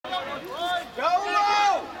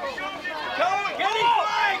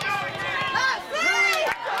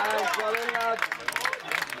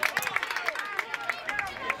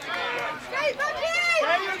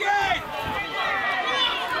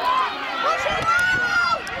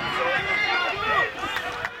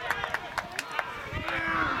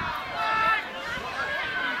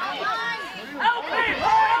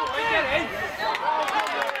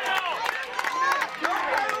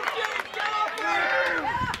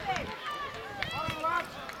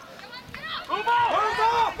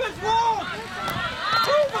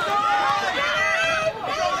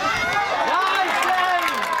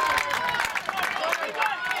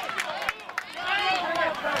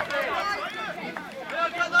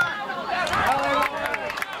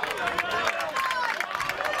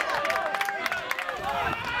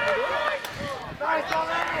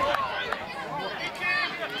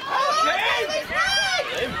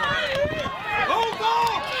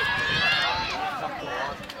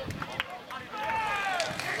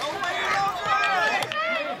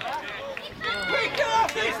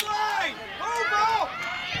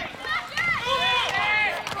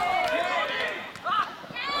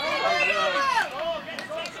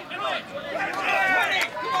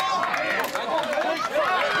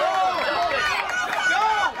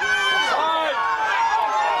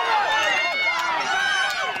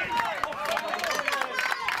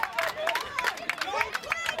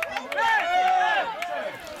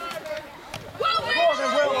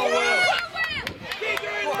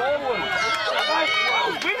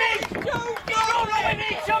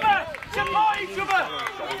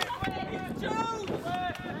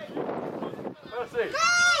it.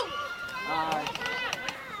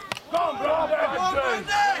 Go on, bro!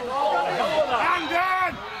 Hang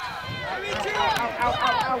down!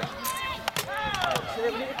 Ow.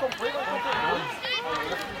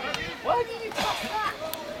 Why did you touch that?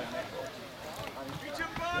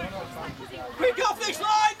 Quick off this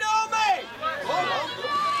line, Normie!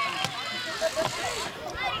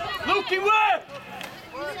 Looking where?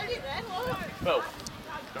 Well,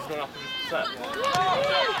 just going after the set.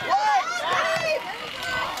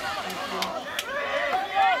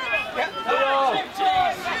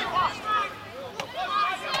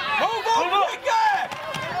 Move on, quicker!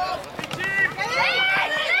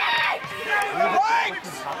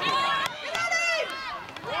 Ranks!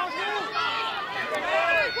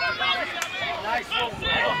 Nice one.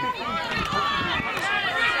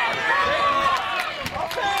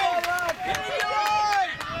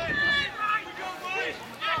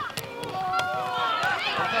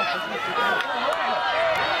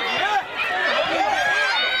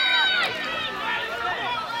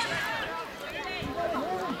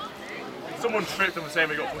 Someone tripped him and saying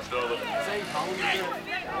we got pushed over.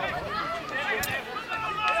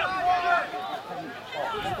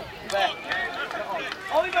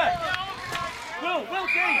 Oliver! Will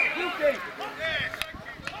Key!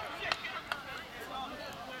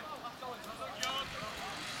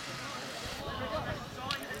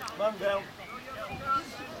 Man down.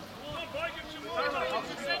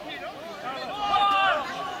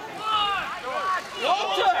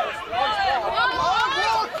 Water!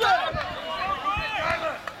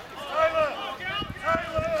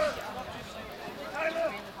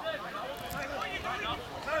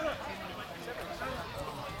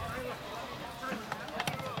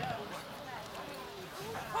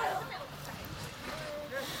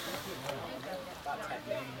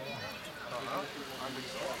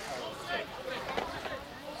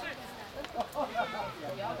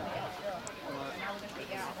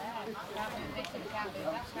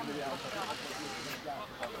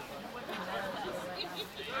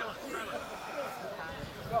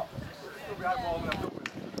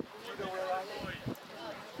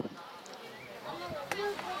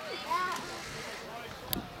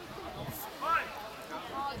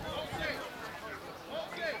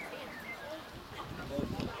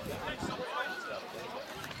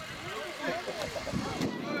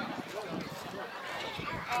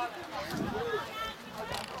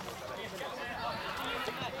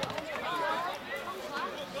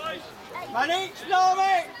 Man each,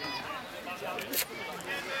 Normie!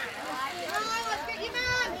 Let's get your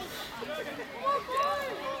man!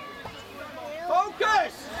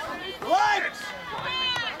 Focus! Legs!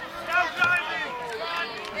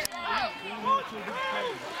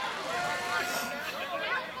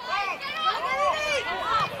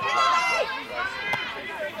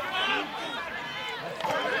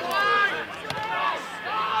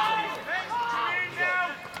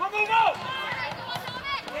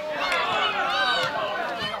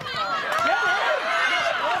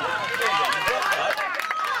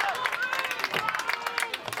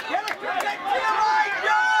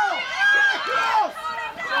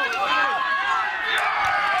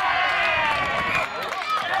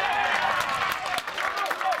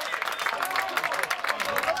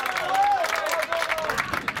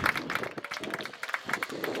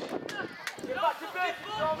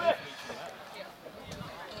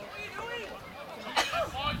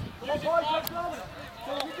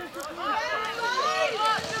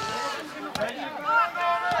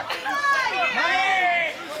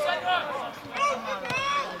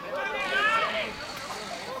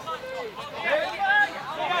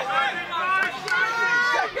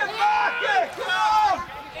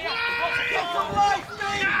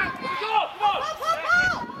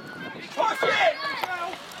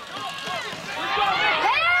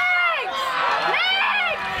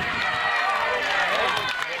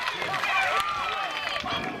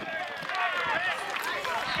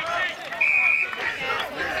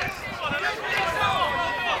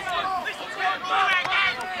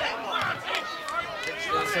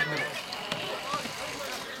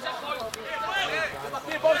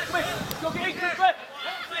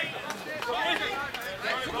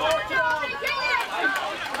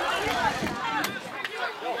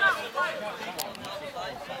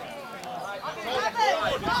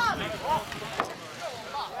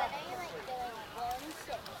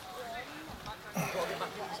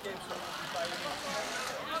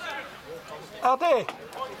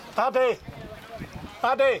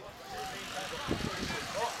 Addy!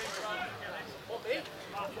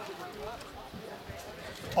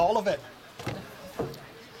 All of it.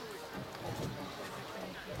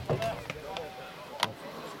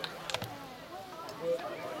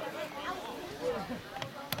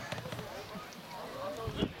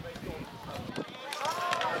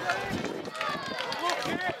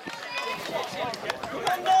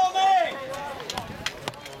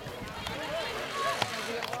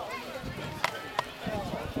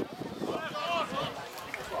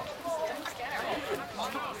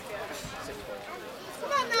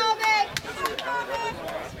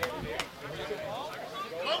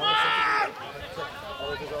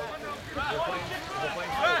 Come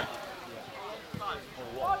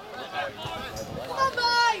on,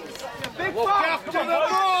 boys! Big back to the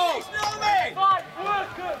ball! Norman!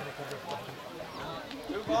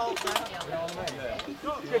 Two balls now.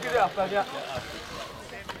 Get it up, yeah.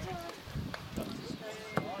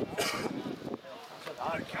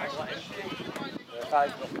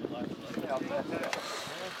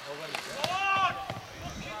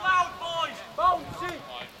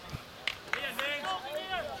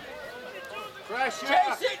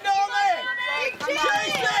 Chase it, Norman!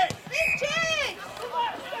 Chase it! Big chase!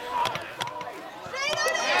 Stay on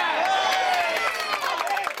it!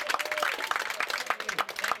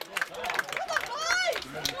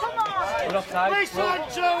 Come on, boys! We're offside. Listen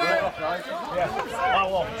to it! We're offside. Yeah.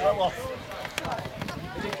 Well off.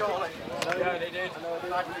 Did he call it? Yeah, they did.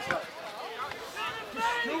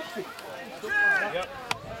 Yep.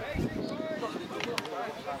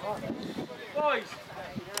 Boys!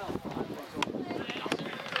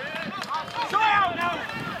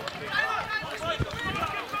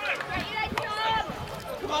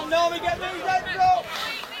 Come on, Norman, get these ends up!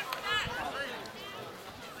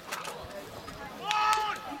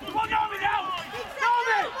 Come on, Norman, now!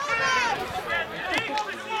 Norman!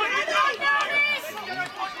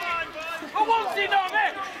 I won't see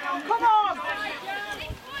Norman! Come on!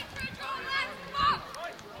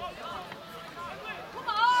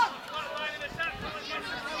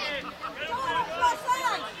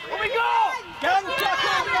 Here we go! Gang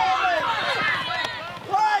tackle, Norman!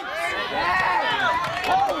 Planks!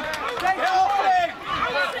 Hold! Get off him!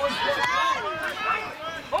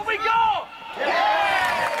 Here we go!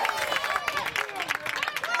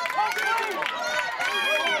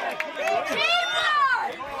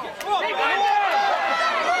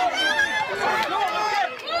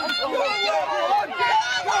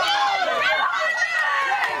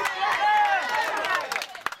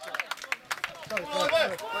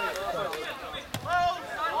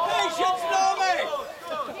 Patience, Norman!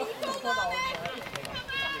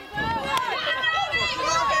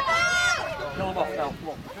 Kill him off now, come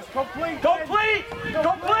on. Just complete!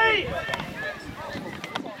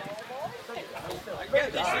 Get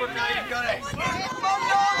this one now, you've got it! Come on,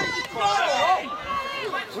 Norman! Just follow it!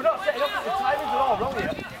 We're not setting up, the timings are all wrong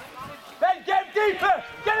here. Ben, get him deeper!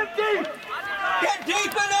 Get him deep! Get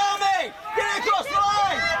deeper, Norman! Get it across the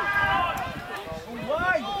line!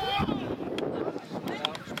 Why?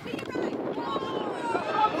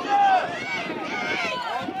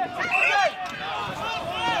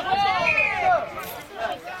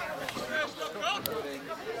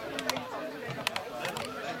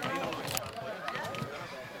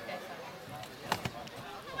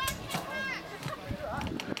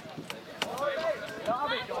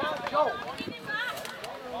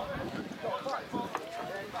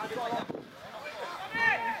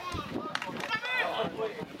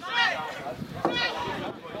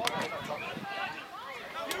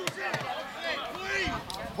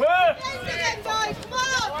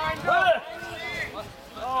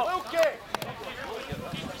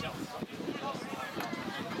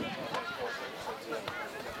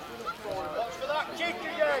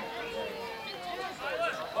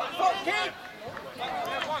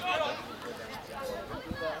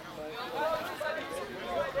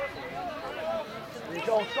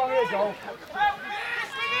 Joel, strong here, Joel.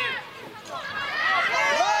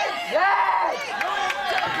 Yes!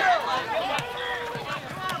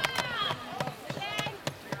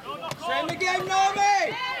 Same again,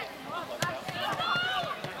 Normie!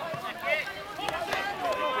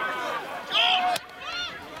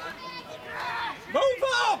 Move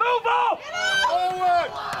up! Move up!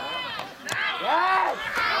 Forward! Yes!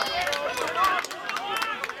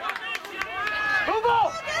 Move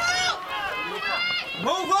up!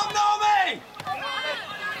 Move up, Normie!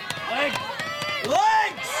 Legs!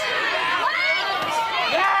 Legs!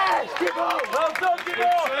 Yes! Keep on! Well done,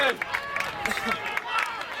 Gibbo!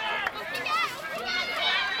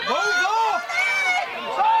 Move up!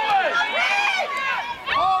 Forward!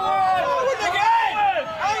 Forward! Forward again!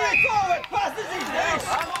 Hurry forward! Fast as he's this!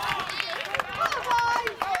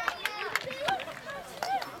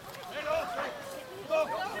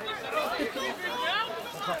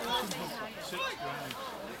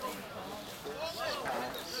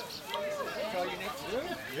 That's all you need to do?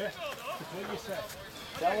 Yeah. What you say?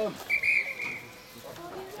 Tell him.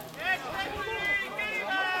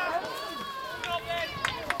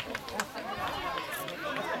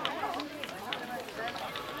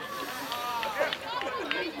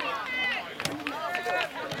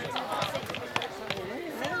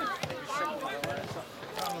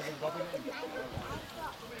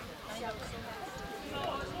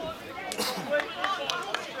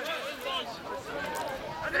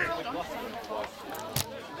 Six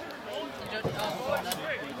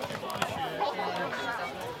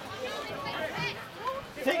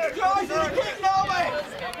tries in a kick, Norman!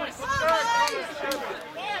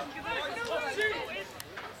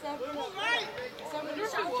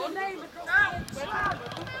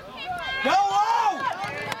 Go on!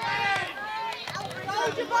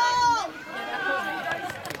 Hold your ball!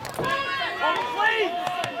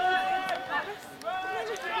 Complete!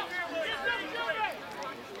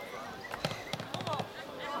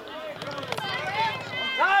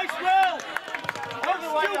 Nice, Will! Wonder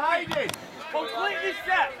why you're hiding. Completely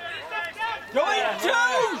set! Go in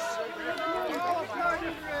twos! Come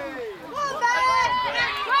on, man!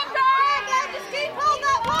 Come on, man! Just keep holding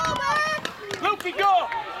that ball, man! Lukey, go!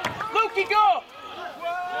 Lukey, go!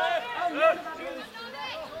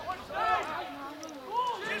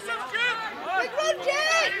 Big run,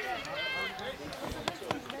 Jake!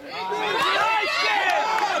 Nice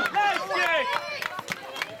game! Nice game!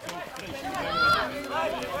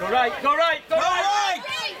 Go right, go right, go Go right! right!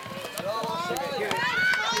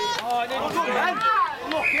 Oh, I need to do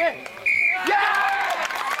it. Look here.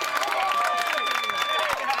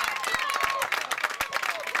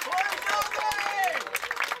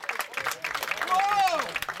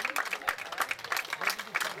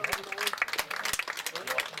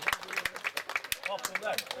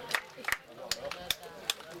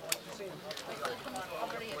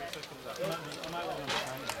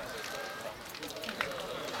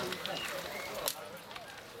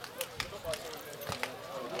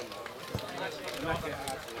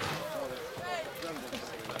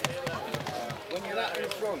 When you're out in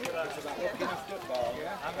front, it's about looking after the ball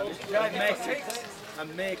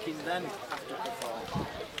and making them have to perform.